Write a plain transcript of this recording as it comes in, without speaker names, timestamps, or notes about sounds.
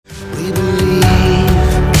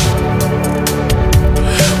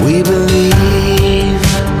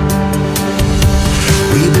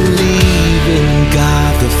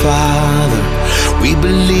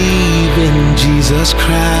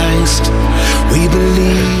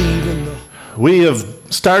We have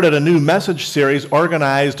started a new message series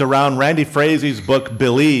organized around Randy Frazie's book,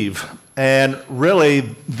 Believe. And really,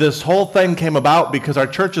 this whole thing came about because our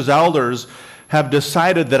church's elders have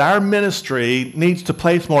decided that our ministry needs to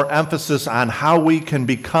place more emphasis on how we can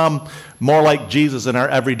become more like Jesus in our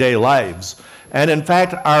everyday lives. And in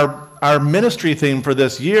fact, our ministry theme for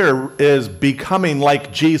this year is Becoming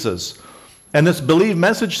Like Jesus. And this Believe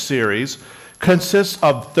message series consists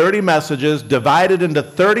of 30 messages divided into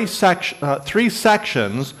 3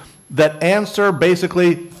 sections that answer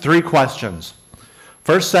basically 3 questions.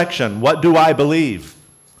 First section, what do I believe?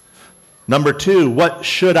 Number 2, what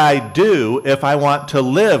should I do if I want to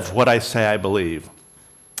live what I say I believe?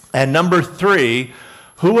 And number 3,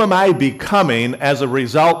 who am I becoming as a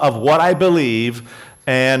result of what I believe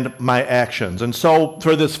and my actions? And so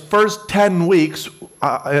for this first 10 weeks,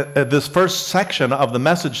 this first section of the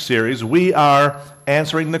message series, we are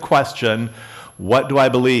answering the question, what do I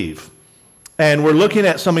believe? And we're looking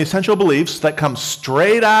at some essential beliefs that come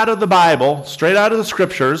straight out of the Bible, straight out of the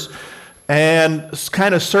scriptures, and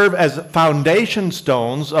kind of serve as foundation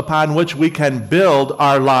stones upon which we can build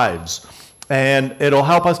our lives. And it'll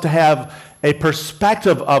help us to have a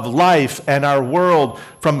perspective of life and our world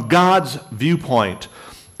from God's viewpoint.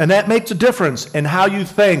 And that makes a difference in how you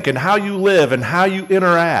think and how you live and how you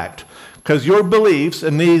interact. Because your beliefs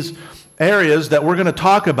in these areas that we're going to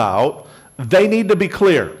talk about, they need to be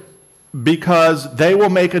clear, because they will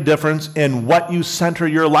make a difference in what you center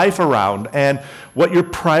your life around and what your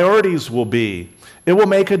priorities will be. It will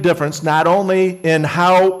make a difference not only in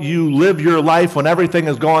how you live your life when everything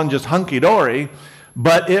is going just hunky-dory,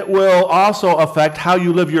 but it will also affect how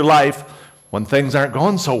you live your life when things aren't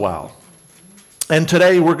going so well. And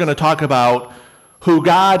today we're going to talk about who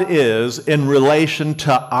God is in relation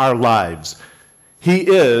to our lives. He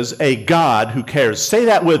is a God who cares. Say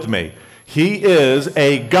that with me. He is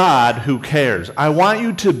a God who cares. I want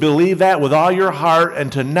you to believe that with all your heart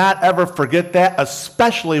and to not ever forget that,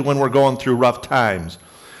 especially when we're going through rough times.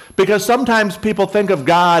 Because sometimes people think of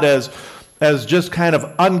God as just kind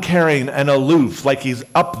of uncaring and aloof, like he's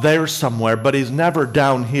up there somewhere, but he's never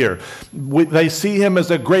down here. They see him as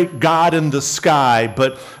a great God in the sky,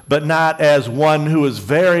 but not as one who is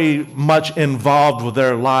very much involved with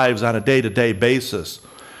their lives on a day-to-day basis.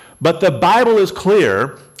 But the Bible is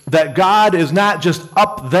clear that God is not just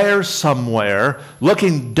up there somewhere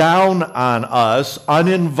looking down on us,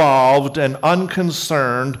 uninvolved and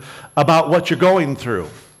unconcerned about what you're going through.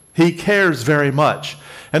 He cares very much.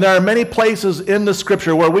 And there are many places in the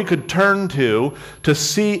scripture where we could turn to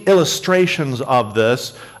see illustrations of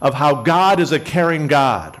this, of how God is a caring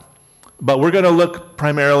God. But we're going to look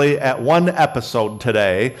primarily at one episode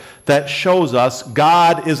today that shows us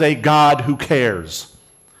God is a God who cares.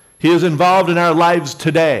 He is involved in our lives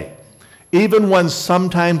today, even when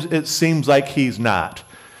sometimes it seems like he's not.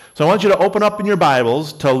 So I want you to open up in your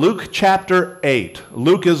Bibles to Luke chapter 8.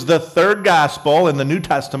 Luke is the third gospel in the New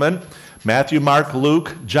Testament. Matthew, Mark,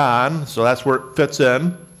 Luke, John, so that's where it fits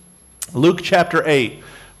in. Luke chapter 8,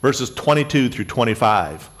 verses 22 through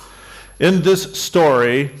 25. In this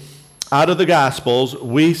story, out of the Gospels,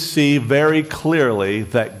 we see very clearly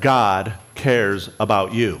that God cares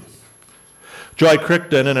about you. Joy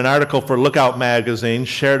Crichton, in an article for Lookout magazine,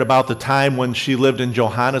 shared about the time when she lived in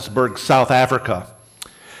Johannesburg, South Africa.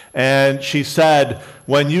 And she said,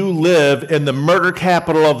 when you live in the murder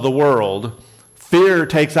capital of the world, fear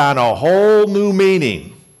takes on a whole new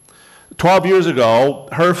meaning. 12 years ago,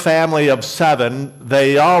 her family of 7,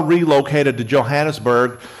 they all relocated to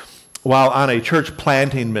Johannesburg while on a church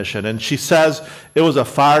planting mission. And she says, it was a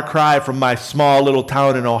far cry from my small little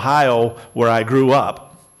town in Ohio where I grew up.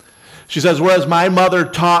 She says, whereas my mother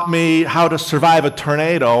taught me how to survive a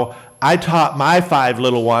tornado, I taught my 5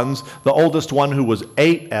 little ones, the oldest one who was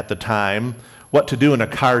 8 at the time, what to do in a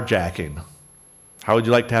carjacking. How would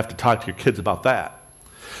you like to have to talk to your kids about that?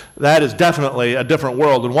 That is definitely a different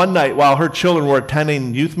world. And one night, while her children were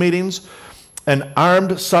attending youth meetings, an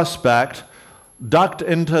armed suspect ducked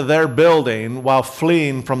into their building while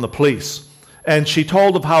fleeing from the police. And she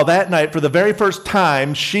told of how that night, for the very first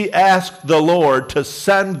time, she asked the Lord to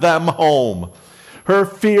send them home. Her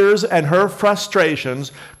fears and her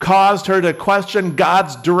frustrations caused her to question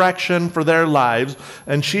God's direction for their lives,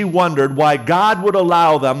 and she wondered why God would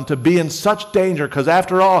allow them to be in such danger, because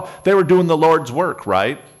after all, they were doing the Lord's work,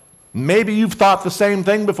 right? Maybe you've thought the same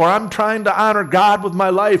thing before. I'm trying to honor God with my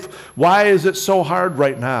life. Why is it so hard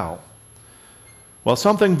right now? Well,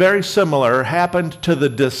 something very similar happened to the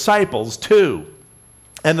disciples too.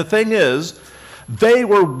 And the thing is, they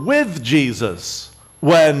were with Jesus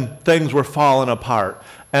when things were falling apart,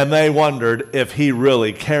 and they wondered if he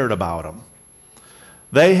really cared about them.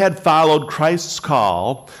 They had followed Christ's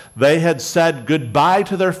call. They had said goodbye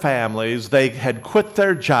to their families. They had quit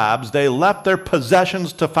their jobs. They left their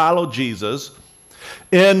possessions to follow Jesus.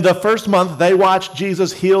 In the first month, they watched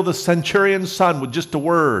Jesus heal the centurion's son with just a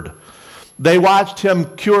word. They watched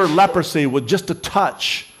him cure leprosy with just a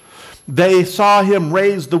touch. They saw him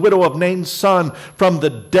raise the widow of Nain's son from the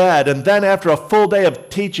dead. And then after a full day of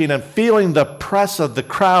teaching and feeling the press of the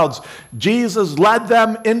crowds, Jesus led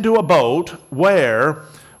them into a boat where,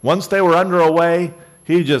 once they were underway,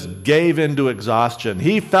 he just gave into exhaustion.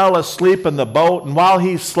 He fell asleep in the boat, and while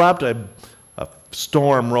he slept, a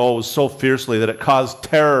storm rose so fiercely that it caused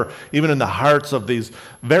terror even in the hearts of these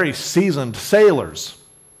very seasoned sailors.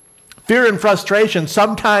 Fear and frustration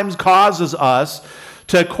sometimes causes us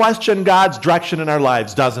to question God's direction in our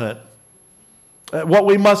lives, doesn't it? What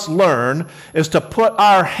we must learn is to put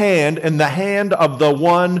our hand in the hand of the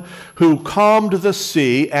one who calmed the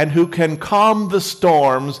sea and who can calm the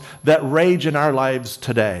storms that rage in our lives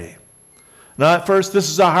today. Now, at first, this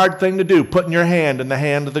is a hard thing to do, putting your hand in the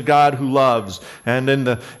hand of the God who loves and in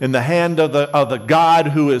the hand of the God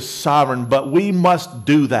who is sovereign, but we must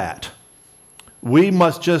do that. We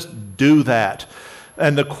must just do that.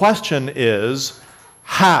 And the question is,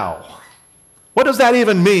 how? What does that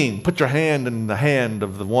even mean? Put your hand in the hand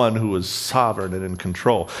of the one who is sovereign and in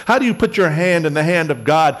control. How do you put your hand in the hand of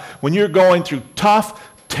God when you're going through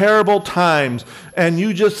tough, terrible times and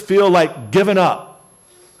you just feel like giving up?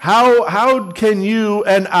 How can you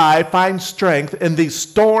and I find strength in these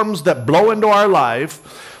storms that blow into our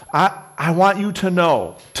life? I want you to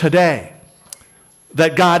know today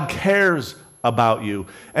that God cares about you.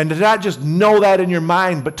 And to not just know that in your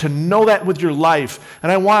mind, but to know that with your life.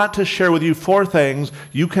 And I want to share with you 4 things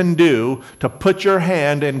you can do to put your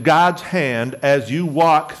hand in God's hand as you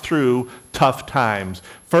walk through tough times.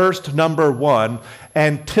 First, number 1,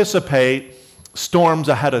 anticipate storms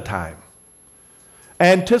ahead of time.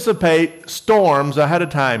 Anticipate storms ahead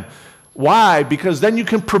of time. Why? Because then you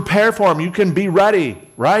can prepare for them. You can be ready,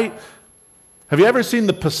 right? Have you ever seen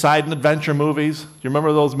the Poseidon Adventure movies? Do you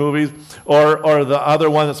remember those movies? Or the other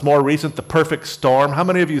one that's more recent, The Perfect Storm? How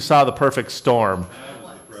many of you saw The Perfect Storm?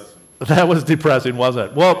 That was depressing,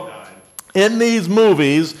 wasn't it? Well, in these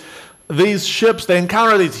movies, these ships, they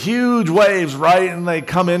encounter these huge waves, right? And they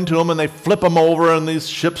come into them and they flip them over and these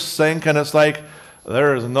ships sink. And it's like,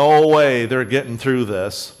 there is no way they're getting through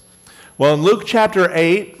this. Well, in Luke chapter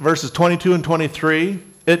 8, verses 22 and 23,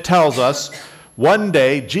 it tells us, one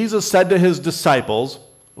day, Jesus said to his disciples,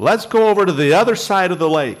 let's go over to the other side of the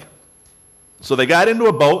lake. So they got into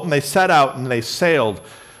a boat and they set out and they sailed.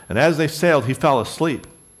 And as they sailed, he fell asleep.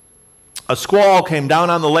 A squall came down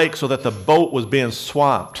on the lake so that the boat was being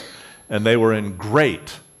swamped, and they were in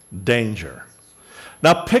great danger.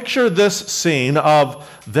 Now picture this scene of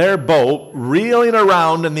their boat reeling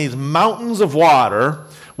around in these mountains of water.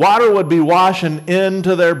 Water would be washing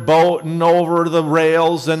into their boat and over the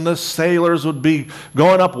rails, and the sailors would be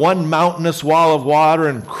going up one mountainous wall of water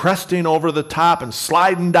and cresting over the top and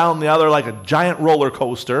sliding down the other like a giant roller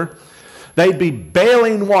coaster. They'd be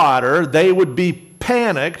bailing water. They would be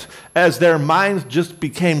panicked as their minds just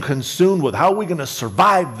became consumed with how are we going to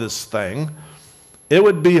survive this thing. It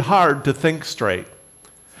would be hard to think straight.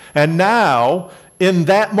 And now, in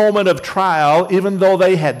that moment of trial, even though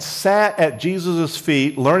they had sat at Jesus'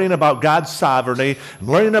 feet, learning about God's sovereignty,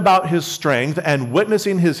 learning about his strength, and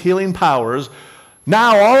witnessing his healing powers,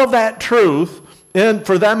 now all of that truth,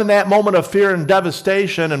 for them in that moment of fear and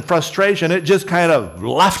devastation and frustration, it just kind of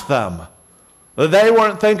left them. They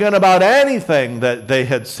weren't thinking about anything that they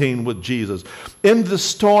had seen with Jesus. In the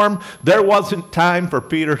storm, there wasn't time for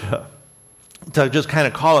Peter to just kind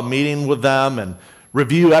of call a meeting with them and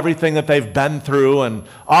review everything that they've been through and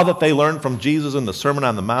all that they learned from Jesus in the Sermon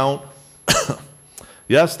on the Mount.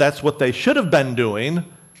 Yes, that's what they should have been doing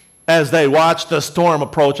as they watched the storm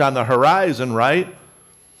approach on the horizon, right?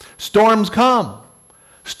 Storms come.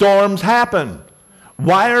 Storms happen.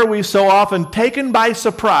 Why are we so often taken by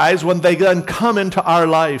surprise when they then come into our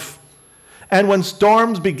life? And when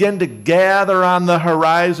storms begin to gather on the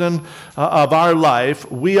horizon of our life,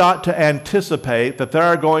 we ought to anticipate that there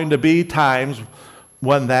are going to be times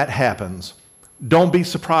when that happens. Don't be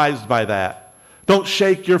surprised by that. Don't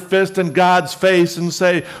shake your fist in God's face and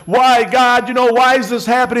say, why, God, why is this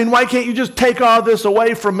happening? Why can't you just take all this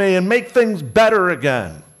away from me and make things better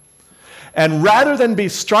again? And rather than be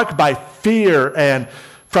struck by fear and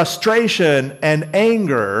frustration and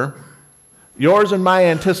anger, yours and my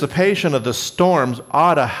anticipation of the storms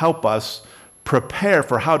ought to help us prepare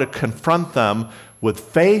for how to confront them with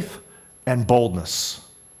faith and boldness.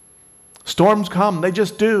 Storms come, they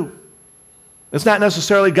just do. It's not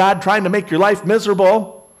necessarily God trying to make your life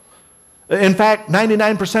miserable. In fact,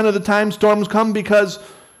 99% of the time storms come because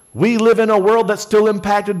we live in a world that's still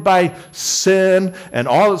impacted by sin and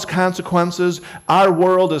all its consequences. Our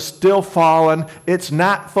world is still fallen. It's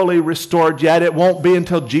not fully restored yet. It won't be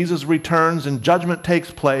until Jesus returns and judgment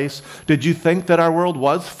takes place. Did you think that our world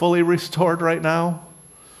was fully restored right now?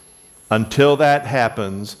 Until that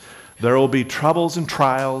happens, there will be troubles and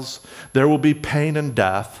trials. There will be pain and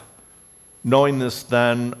death. Knowing this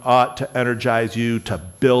then ought to energize you to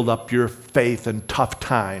build up your faith in tough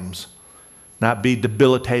times. Not be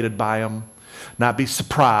debilitated by them, not be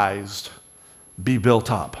surprised, be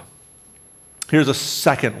built up. Here's a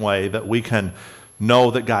second way that we can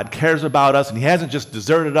know that God cares about us and He hasn't just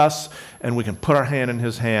deserted us, and we can put our hand in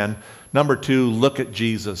His hand. Number 2, look at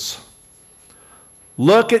Jesus.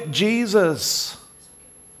 Look at Jesus.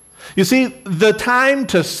 You see, the time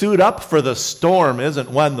to suit up for the storm isn't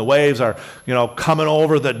when the waves are, coming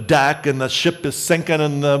over the deck and the ship is sinking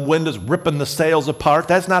and the wind is ripping the sails apart.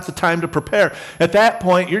 That's not the time to prepare. At that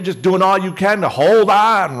point, you're just doing all you can to hold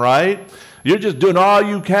on, right? You're just doing all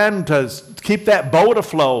you can to keep that boat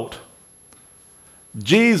afloat.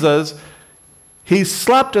 Jesus, He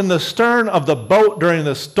slept in the stern of the boat during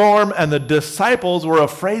the storm, and the disciples were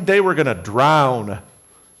afraid they were going to drown.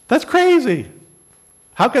 That's crazy.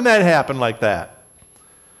 How can that happen like that?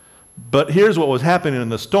 But here's what was happening in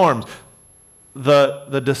the storms.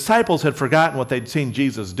 The disciples had forgotten what they'd seen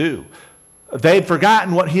Jesus do. They'd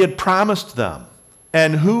forgotten what He had promised them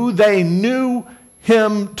and who they knew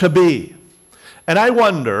Him to be. And I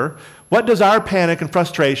wonder, what does our panic and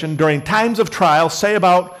frustration during times of trial say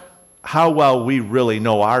about how well we really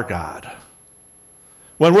know our God?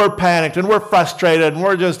 When we're panicked and we're frustrated and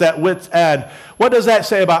we're just at wit's end, what does that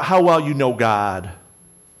say about how well you know God?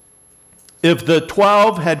 If the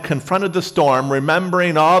 12 had confronted the storm,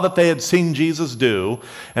 remembering all that they had seen Jesus do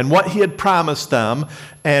and what He had promised them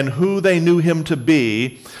and who they knew Him to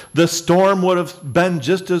be, the storm would have been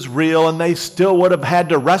just as real and they still would have had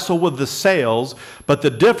to wrestle with the sails. But the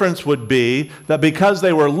difference would be that because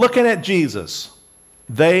they were looking at Jesus,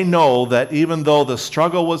 they know that even though the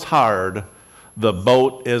struggle was hard, the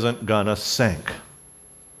boat isn't going to sink.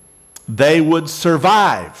 They would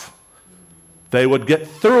survive. They would get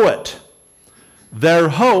through it. Their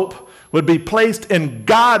hope would be placed in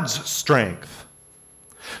God's strength.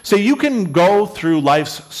 See, you can go through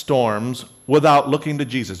life's storms without looking to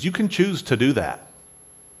Jesus. You can choose to do that.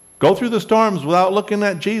 Go through the storms without looking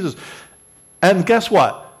at Jesus. And guess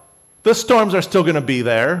what? The storms are still going to be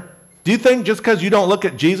there. Do you think just because you don't look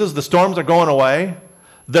at Jesus, the storms are going away?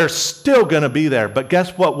 They're still going to be there. But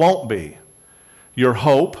guess what won't be? Your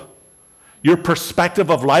hope, your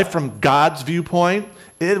perspective of life from God's viewpoint,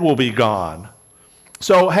 it will be gone.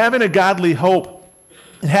 So having a godly hope,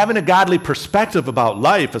 having a godly perspective about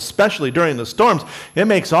life, especially during the storms, it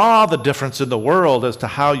makes all the difference in the world as to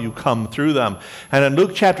how you come through them. And in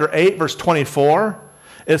Luke chapter 8, verse 24,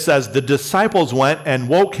 it says, the disciples went and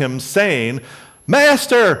woke Him, saying,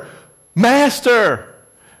 Master, Master,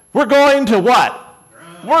 we're going to what?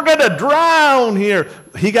 We're going to drown here.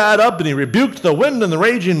 He got up and He rebuked the wind and the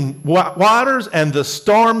raging waters, and the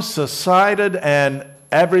storm subsided and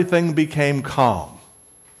everything became calm.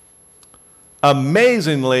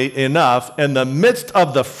 Amazingly enough, in the midst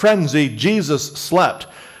of the frenzy, Jesus slept.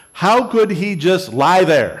 How could He just lie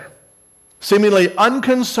there, seemingly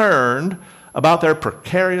unconcerned about their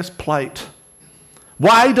precarious plight?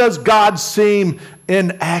 Why does God seem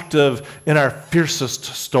inactive in our fiercest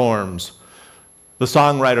storms? The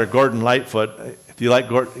songwriter Gordon Lightfoot, do you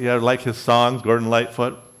like his songs, Gordon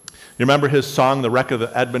Lightfoot? You remember his song, The Wreck of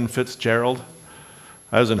the Edmund Fitzgerald?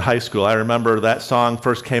 I was in high school. I remember that song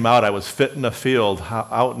first came out. I was fitting a field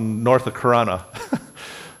out in north of Corunna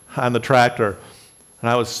on the tractor, and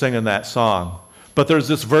I was singing that song. But there's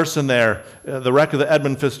this verse in there, The Wreck of the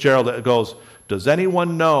Edmund Fitzgerald, that goes, does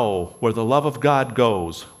anyone know where the love of God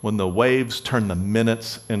goes when the waves turn the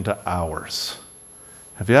minutes into hours?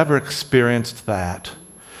 Have you ever experienced that?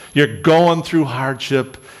 You're going through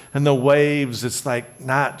hardship, and the waves, it's like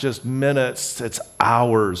not just minutes, it's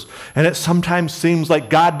hours. And it sometimes seems like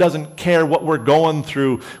God doesn't care what we're going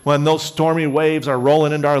through when those stormy waves are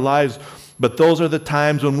rolling into our lives. But those are the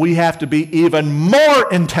times when we have to be even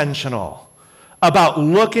more intentional about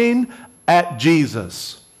looking at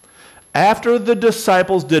Jesus. After the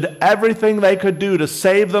disciples did everything they could do to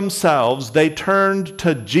save themselves, they turned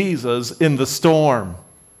to Jesus in the storm.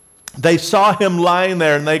 They saw Him lying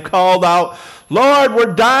there and they called out, Lord,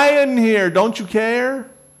 we're dying here. Don't you care?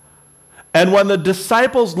 And when the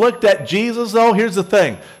disciples looked at Jesus, though, here's the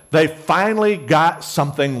thing. They finally got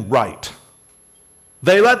something right.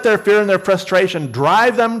 They let their fear and their frustration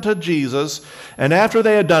drive them to Jesus, and after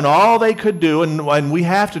they had done all they could do, and we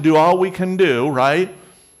have to do all we can do, right?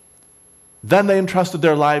 Then they entrusted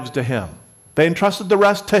their lives to Him. They entrusted the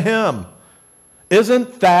rest to Him.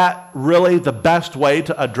 Isn't that really the best way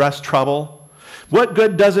to address trouble? What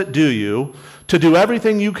good does it do you to do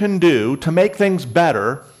everything you can do to make things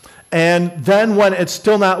better, and then when it's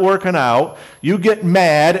still not working out, you get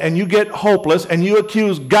mad and you get hopeless and you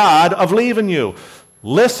accuse God of leaving you?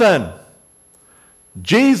 Listen,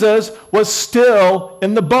 Jesus was still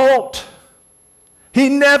in the boat. He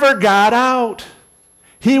never got out.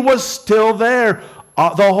 He was still there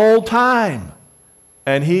the whole time.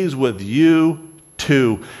 And He's with you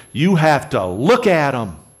too. You have to look at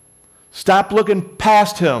Him. Stop looking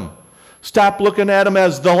past Him. Stop looking at Him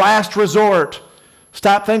as the last resort.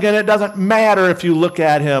 Stop thinking it doesn't matter if you look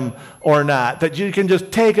at Him or not, that you can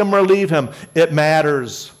just take Him or leave Him. It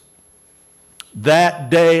matters. That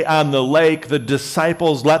day on the lake, the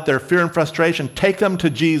disciples let their fear and frustration take them to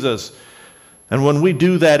Jesus. And when we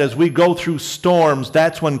do that, as we go through storms,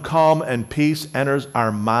 that's when calm and peace enters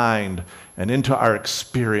our mind and into our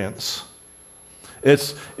experience.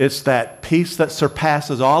 It's that peace that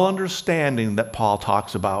surpasses all understanding that Paul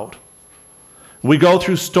talks about. We go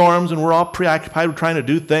through storms and we're all preoccupied with trying to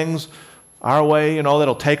do things our way,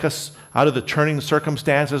 that'll take us out of the churning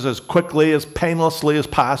circumstances as quickly, as painlessly as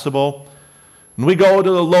possible. And we go to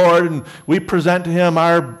the Lord and we present to Him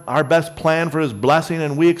our best plan for His blessing,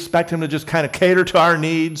 and we expect Him to just kind of cater to our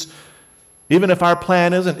needs, even if our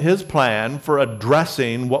plan isn't His plan for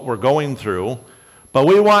addressing what we're going through. But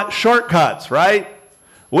we want shortcuts, right?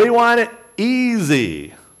 We want it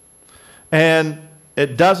easy. And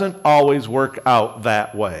it doesn't always work out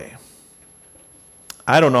that way.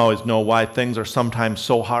 I don't always know why things are sometimes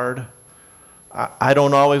so hard. I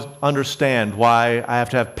don't always understand why I have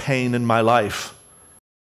to have pain in my life.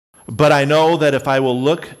 But I know that if I will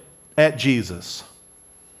look at Jesus,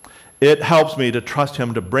 it helps me to trust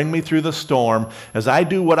Him to bring me through the storm as I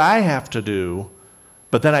do what I have to do,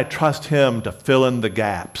 but then I trust Him to fill in the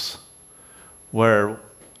gaps where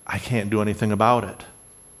I can't do anything about it.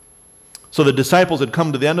 So the disciples had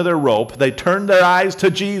come to the end of their rope. They turned their eyes to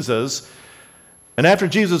Jesus, and after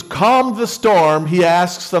Jesus calmed the storm, He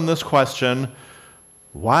asks them this question: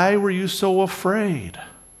 why were you so afraid?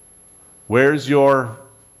 Where's your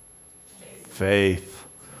faith?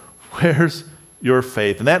 Where's your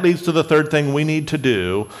faith? And that leads to the third thing we need to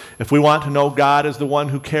do. If we want to know God is the one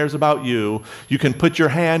who cares about you, you can put your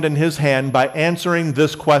hand in His hand by answering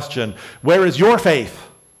this question: where is your faith?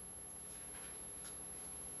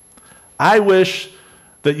 I wish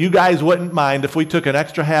that you guys wouldn't mind if we took an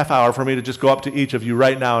extra half hour for me to just go up to each of you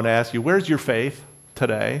right now and ask you, where's your faith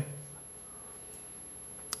today?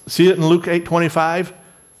 See it in Luke 8:25?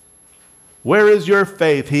 Where is your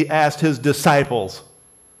faith? He asked His disciples.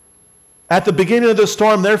 At the beginning of the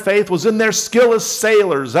storm, their faith was in their skill as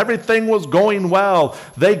sailors. Everything was going well.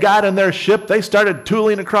 They got in their ship. They started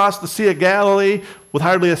tooling across the Sea of Galilee with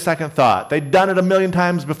hardly a second thought. They'd done it a million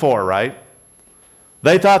times before, right?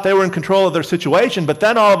 They thought they were in control of their situation, but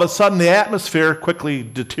then all of a sudden the atmosphere quickly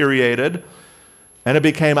deteriorated, and it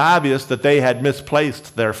became obvious that they had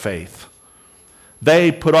misplaced their faith.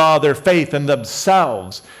 They put all their faith in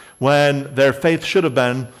themselves when their faith should have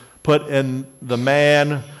been put in the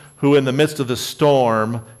man who, in the midst of the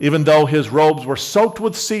storm, even though his robes were soaked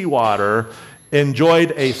with seawater,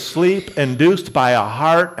 enjoyed a sleep induced by a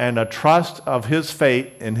heart and a trust of his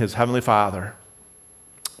fate in his heavenly Father.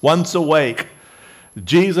 Once awake,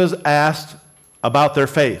 Jesus asked about their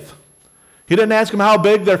faith. He didn't ask them how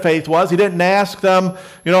big their faith was. He didn't ask them,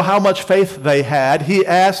 how much faith they had. He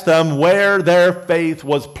asked them where their faith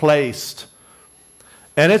was placed.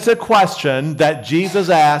 And it's a question that Jesus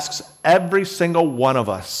asks every single one of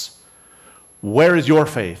us. Where is your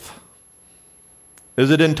faith? Is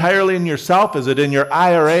it entirely in yourself? Is it in your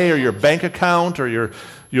IRA or your bank account or your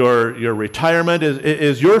retirement?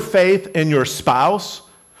 Is your faith in your spouse?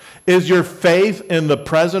 Is your faith in the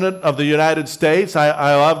President of the United States?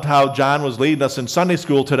 I loved how John was leading us in Sunday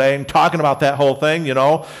school today and talking about that whole thing,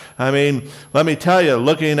 I mean, let me tell you,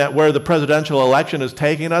 looking at where the presidential election is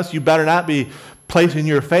taking us, you better not be placing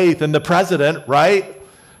your faith in the president, right?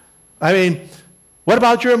 I mean, what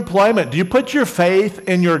about your employment? Do you put your faith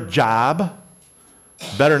in your job?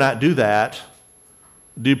 Better not do that.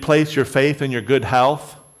 Do you place your faith in your good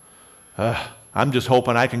health? I'm just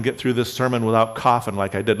hoping I can get through this sermon without coughing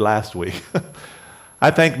like I did last week. I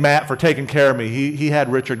thank Matt for taking care of me. He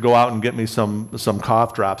had Richard go out and get me some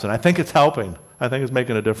cough drops, and I think it's helping. I think it's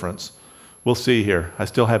making a difference. We'll see here. I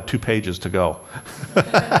still have 2 pages to go.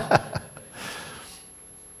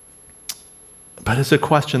 But it's a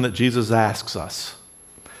question that Jesus asks us.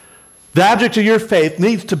 The object of your faith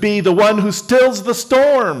needs to be the one who stills the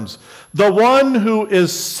storms, the one who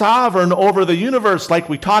is sovereign over the universe, like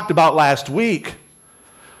we talked about last week.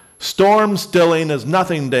 Storm stilling is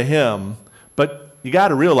nothing to him, but you got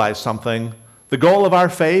to realize something. The goal of our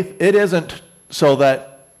faith, it isn't so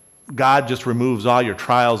that God just removes all your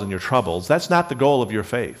trials and your troubles. That's not the goal of your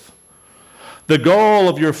faith. The goal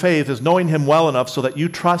of your faith is knowing him well enough so that you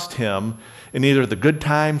trust him in either the good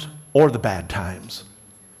times or the bad times.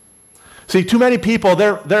 See, too many people,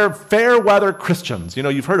 they're fair weather Christians. You know,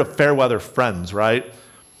 you've heard of fair weather friends, right?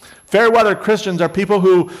 Fair weather Christians are people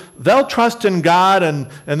who they'll trust in God and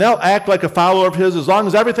they'll act like a follower of his as long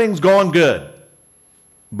as everything's going good.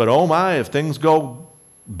 But oh my, if things go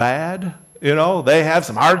bad, you know, they have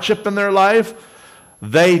some hardship in their life,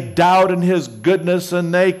 they doubt in his goodness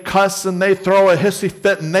and they cuss and they throw a hissy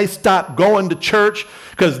fit and they stop going to church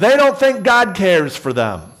because they don't think God cares for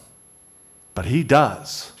them. But he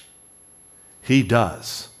does. He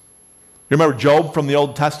does. You remember Job from the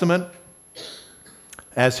Old Testament?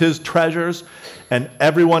 As his treasures and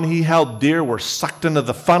everyone he held dear were sucked into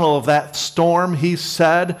the funnel of that storm, he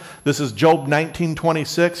said, this is Job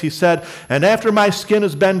 19:26, he said, and after my skin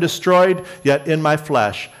has been destroyed, yet in my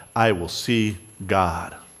flesh I will see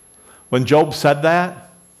God. When Job said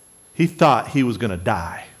that, he thought he was going to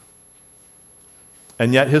die.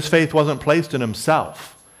 And yet his faith wasn't placed in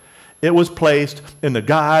himself. It was placed in the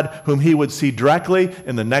God whom he would see directly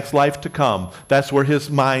in the next life to come. That's where his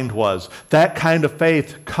mind was. That kind of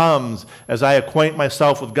faith comes as I acquaint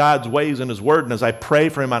myself with God's ways and his word and as I pray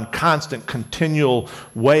for him on constant, continual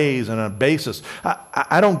ways and on a basis.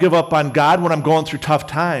 I don't give up on God when I'm going through tough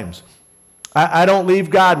times. I don't leave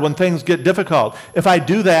God when things get difficult. If I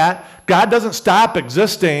do that, God doesn't stop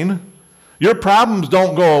existing. Your problems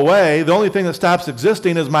don't go away. The only thing that stops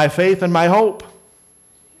existing is my faith and my hope.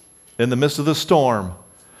 In the midst of the storm,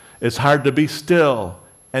 it's hard to be still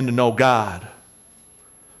and to know God.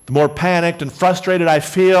 The more panicked and frustrated I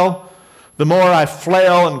feel, the more I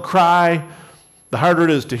flail and cry, the harder it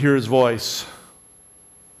is to hear his voice.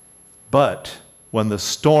 But when the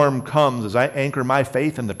storm comes, as I anchor my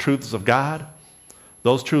faith in the truths of God,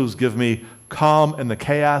 those truths give me calm in the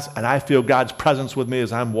chaos, and I feel God's presence with me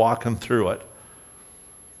as I'm walking through it.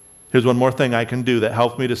 Here's one more thing I can do that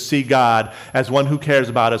helps me to see God as one who cares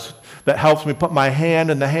about us, that helps me put my hand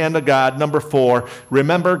in the hand of God. Number 4,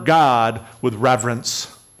 remember God with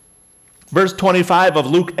reverence. Verse 25 of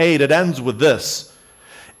Luke 8, it ends with this.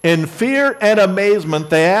 In fear and amazement,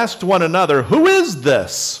 they asked one another, who is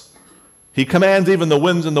this? He commands even the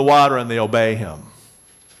winds and the water, and they obey him.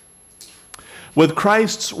 With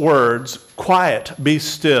Christ's words, quiet, be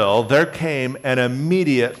still, there came an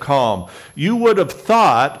immediate calm. You would have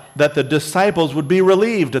thought that the disciples would be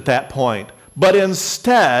relieved at that point, but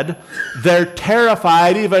instead, they're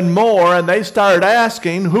terrified even more, and they start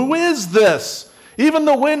asking, who is this? Even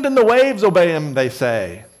the wind and the waves obey him, they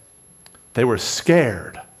say. They were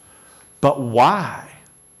scared. But why?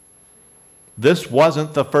 This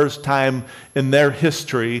wasn't the first time in their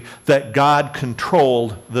history that God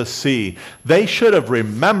controlled the sea. They should have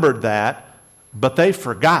remembered that, but they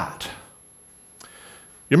forgot.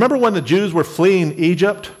 You remember when the Jews were fleeing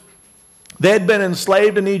Egypt? They had been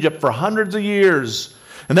enslaved in Egypt for hundreds of years.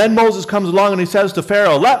 And then Moses comes along and he says to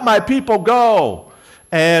Pharaoh, let my people go.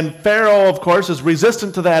 And Pharaoh, of course, is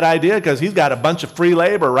resistant to that idea because he's got a bunch of free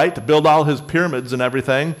labor, right, to build all his pyramids and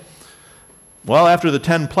everything. Well, after the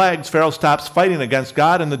 10 plagues, Pharaoh stops fighting against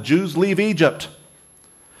God and the Jews leave Egypt.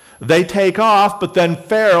 They take off, but then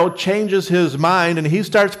Pharaoh changes his mind and he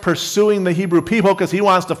starts pursuing the Hebrew people because he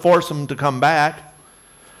wants to force them to come back.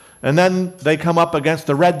 And then they come up against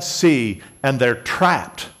the Red Sea and they're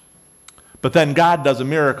trapped. But then God does a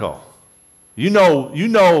miracle. You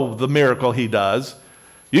know the miracle he does.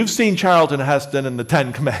 You've seen Charlton Heston in the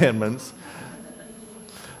 10 Commandments.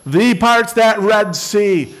 He parts that Red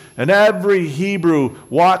Sea. And every Hebrew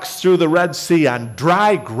walks through the Red Sea on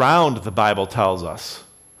dry ground, the Bible tells us.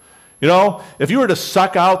 You know, if you were to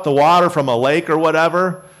suck out the water from a lake or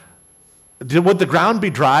whatever, would the ground be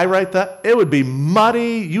dry right there? It would be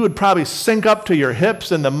muddy. You would probably sink up to your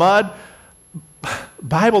hips in the mud.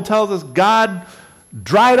 Bible tells us God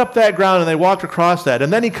dried up that ground and they walked across that.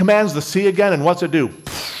 And then he commands the sea again, and what's it do?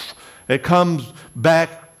 It comes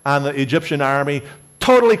back on the Egyptian army,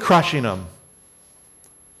 totally crushing them.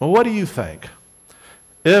 Well, what do you think?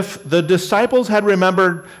 If the disciples had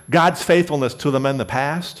remembered God's faithfulness to them in the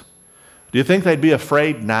past, do you think they'd be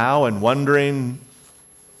afraid now and wondering,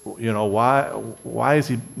 you know, why is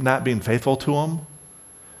he not being faithful to them?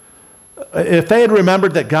 If they had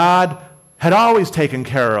remembered that God had always taken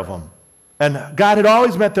care of them and God had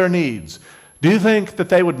always met their needs, do you think that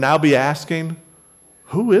they would now be asking,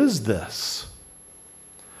 who is this?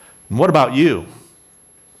 And what about you?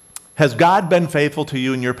 Has God been faithful to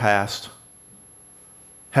you in your past?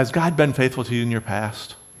 Has God been faithful to you in your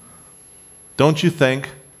past? Don't you think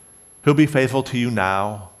He'll be faithful to you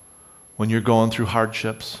now when you're going through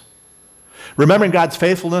hardships? Remembering God's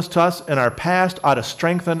faithfulness to us in our past ought to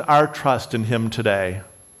strengthen our trust in Him today.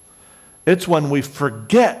 It's when we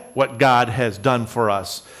forget what God has done for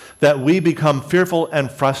us that we become fearful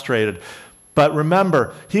and frustrated. But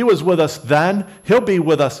remember, He was with us then. He'll be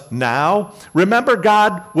with us now. Remember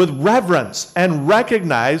God with reverence and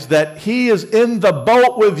recognize that He is in the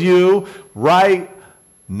boat with you right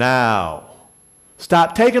now.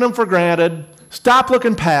 Stop taking Him for granted. Stop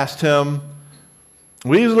looking past Him.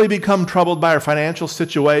 We easily become troubled by our financial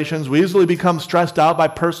situations. We easily become stressed out by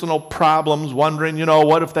personal problems, wondering,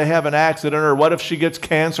 what if they have an accident, or what if she gets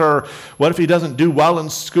cancer, or what if he doesn't do well in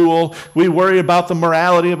school. We worry about the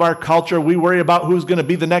morality of our culture. We worry about who's going to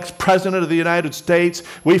be the next president of the United States.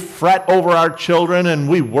 We fret over our children, and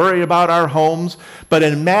we worry about our homes. But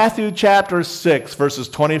in Matthew chapter 6, verses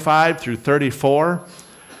 25 through 34,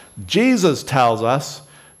 Jesus tells us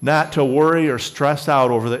not to worry or stress out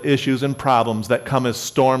over the issues and problems that come as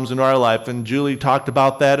storms into our life. And Julie talked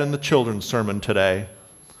about that in the children's sermon today.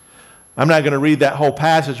 I'm not going to read that whole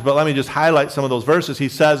passage, but let me just highlight some of those verses. He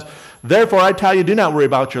says, "Therefore I tell you, do not worry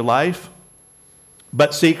about your life,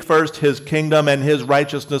 but seek first His kingdom and His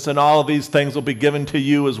righteousness, and all of these things will be given to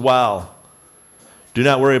you as well. Do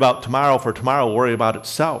not worry about tomorrow, for tomorrow will worry about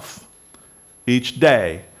itself. Each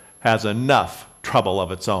day has enough trouble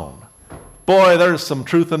of its own." Boy, there's some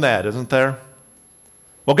truth in that, isn't there?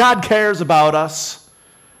 Well, God cares about us.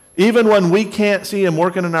 Even when we can't see Him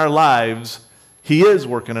working in our lives, He is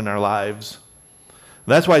working in our lives.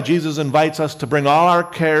 That's why Jesus invites us to bring all our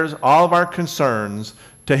cares, all of our concerns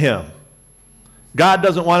to Him. God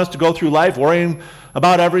doesn't want us to go through life worrying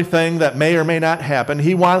about everything that may or may not happen.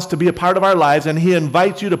 He wants to be a part of our lives, and He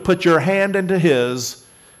invites you to put your hand into His.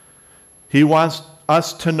 He wants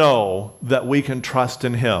us to know that we can trust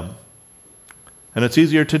in Him. And it's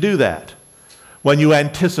easier to do that when you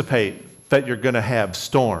anticipate that you're going to have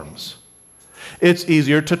storms. It's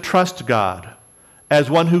easier to trust God as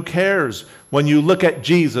one who cares when you look at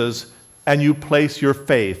Jesus and you place your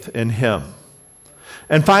faith in Him.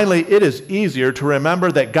 And finally, it is easier to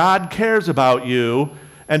remember that God cares about you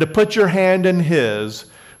and to put your hand in His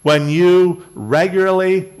when you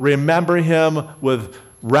regularly remember Him with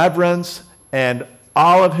reverence and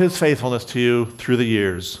all of His faithfulness to you through the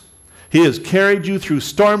years. He has carried you through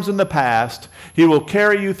storms in the past. He will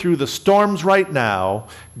carry you through the storms right now.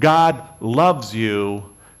 God loves you.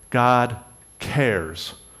 God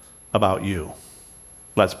cares about you.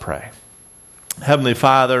 Let's pray. Heavenly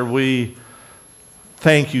Father, we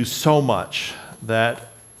thank You so much that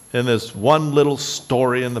in this one little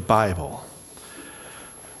story in the Bible,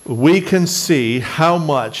 we can see how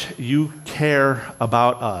much You care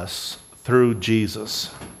about us through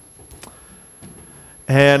Jesus.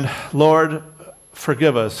 And Lord,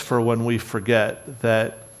 forgive us for when we forget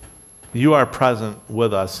that You are present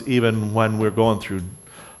with us even when we're going through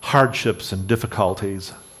hardships and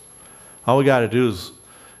difficulties. All we got to do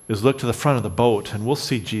is look to the front of the boat and we'll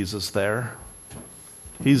see Jesus there.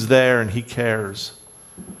 He's there and He cares.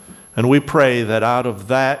 And we pray that out of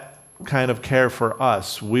that kind of care for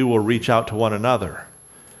us, we will reach out to one another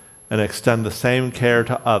and extend the same care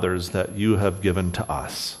to others that You have given to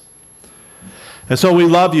us. And so we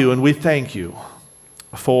love You and we thank You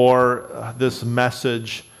for this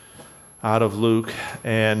message out of Luke,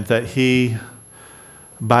 and that He,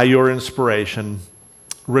 by Your inspiration,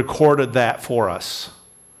 recorded that for us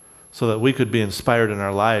so that we could be inspired in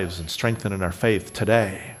our lives and strengthened in our faith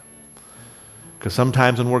today. Because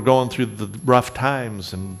sometimes when we're going through the rough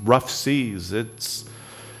times and rough seas, it's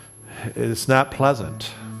not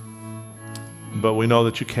pleasant. But we know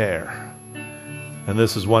that You care. And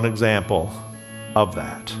this is one example of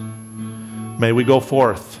that. May we go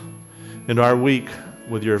forth into our week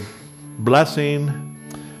with Your blessing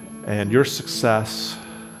and Your success,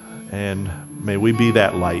 and may we be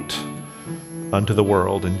that light unto the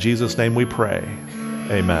world. In Jesus' name we pray.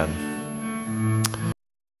 Amen.